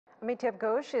Amitabha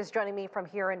Ghosh is joining me from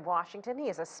here in Washington. He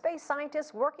is a space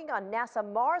scientist working on NASA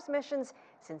Mars missions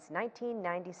since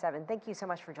 1997. Thank you so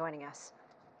much for joining us.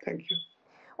 Thank you.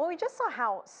 Well, we just saw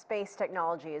how space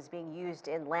technology is being used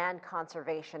in land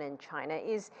conservation in China.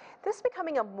 Is this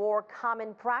becoming a more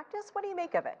common practice? What do you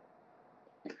make of it?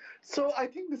 So I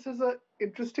think this is an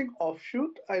interesting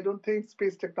offshoot. I don't think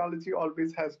space technology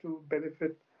always has to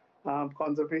benefit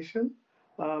conservation.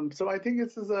 So I think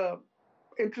this is a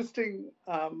interesting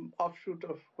offshoot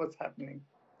of what's happening.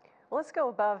 Well, let's go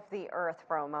above the Earth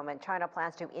for a moment. China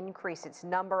plans to increase its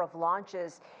number of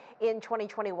launches in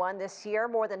 2021 this year.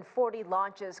 More than 40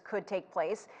 launches could take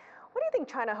place. What do you think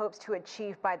China hopes to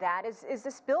achieve by that? Is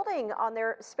this building on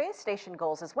their space station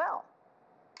goals as well?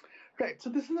 Right. So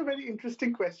this is a very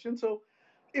interesting question. So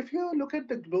if you look at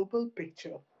the global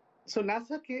picture, so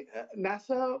NASA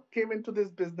came into this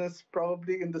business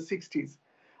probably in the 60s.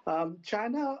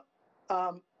 China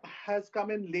has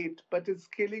come in late, but is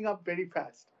scaling up very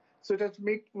fast. So it has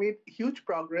made huge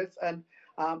progress. And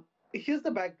here's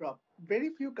the backdrop. Very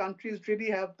few countries really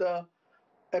have the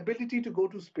ability to go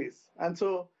to space. And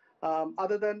so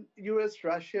other than US,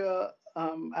 Russia,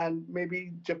 and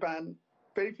maybe Japan,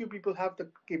 very few people have the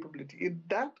capability. In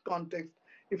that context,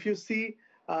 if you see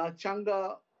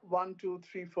Chang'e 1, 2,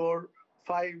 3, 4,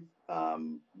 5,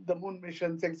 the moon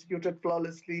missions executed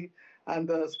flawlessly, and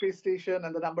the space station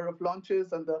and the number of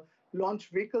launches and the launch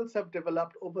vehicles have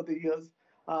developed over the years,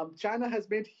 China has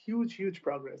made huge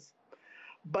progress.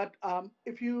 But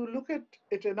if you look at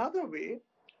it another way,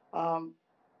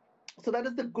 so that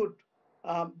is the good.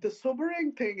 The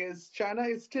sobering thing is China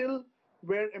is still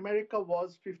where America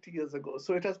was 50 years ago.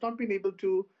 So it has not been able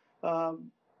to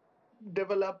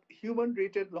develop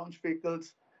human-rated launch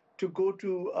vehicles to go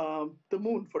to the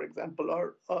moon, for example,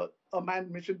 or a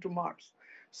manned mission to Mars.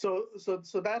 So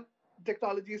that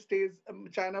technology stays.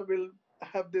 China will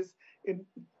have this in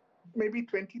maybe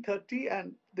 2030,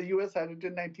 and the US had it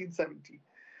in 1970.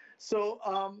 So,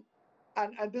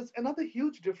 and there's another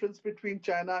huge difference between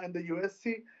China and the US.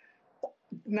 See,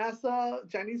 NASA,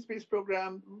 Chinese space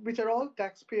program, which are all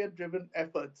taxpayer-driven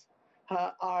efforts,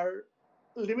 are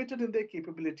limited in their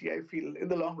capability, I feel, in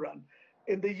the long run.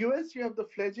 In the US, you have the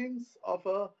fledglings of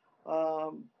a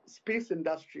space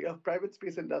industry, a private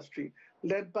space industry,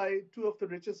 led by two of the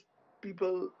richest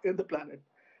people in the planet,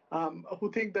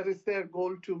 who think that it's their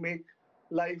goal to make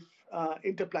life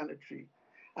interplanetary.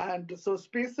 And so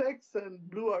SpaceX and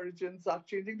Blue Origins are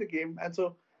changing the game. And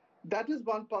so that is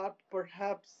one part.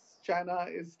 Perhaps China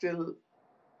is still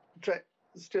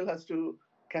has to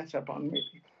catch up on,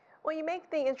 maybe. Well, you make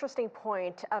the interesting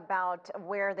point about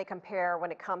where they compare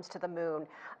when it comes to the moon.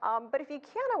 But if you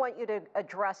can, I want you to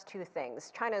address two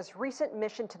things: China's recent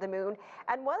mission to the moon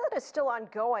and one that is still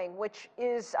ongoing, which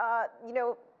is,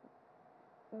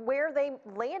 where they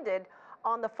landed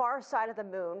on the far side of the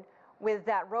moon with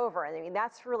that rover. I mean,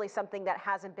 that's really something that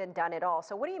hasn't been done at all.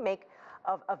 So what do you make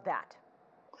of that?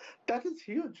 That is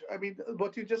huge. I mean,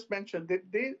 what you just mentioned,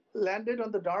 they landed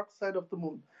on the dark side of the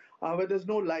moon, where there's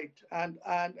no light, and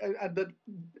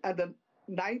the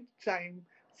night time,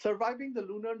 surviving the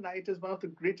lunar night is one of the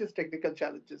greatest technical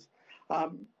challenges.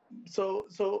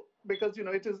 So because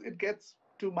it gets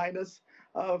to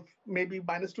maybe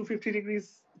minus 250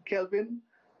 degrees Kelvin,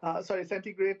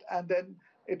 centigrade, and then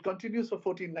it continues for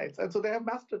 14 nights, and so they have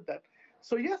mastered that.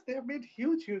 So yes, they have made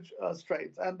huge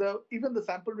strides, and even the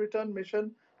sample return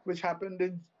mission, which happened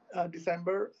in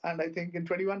December, and I think in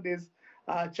 21 days,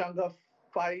 Chang'e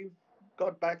 5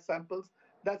 got back samples.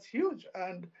 That's huge,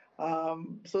 and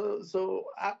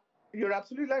you're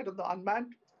absolutely right on the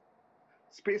unmanned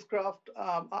spacecraft,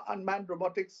 unmanned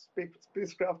robotics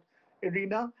spacecraft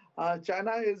arena.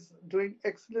 China is doing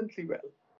excellently well.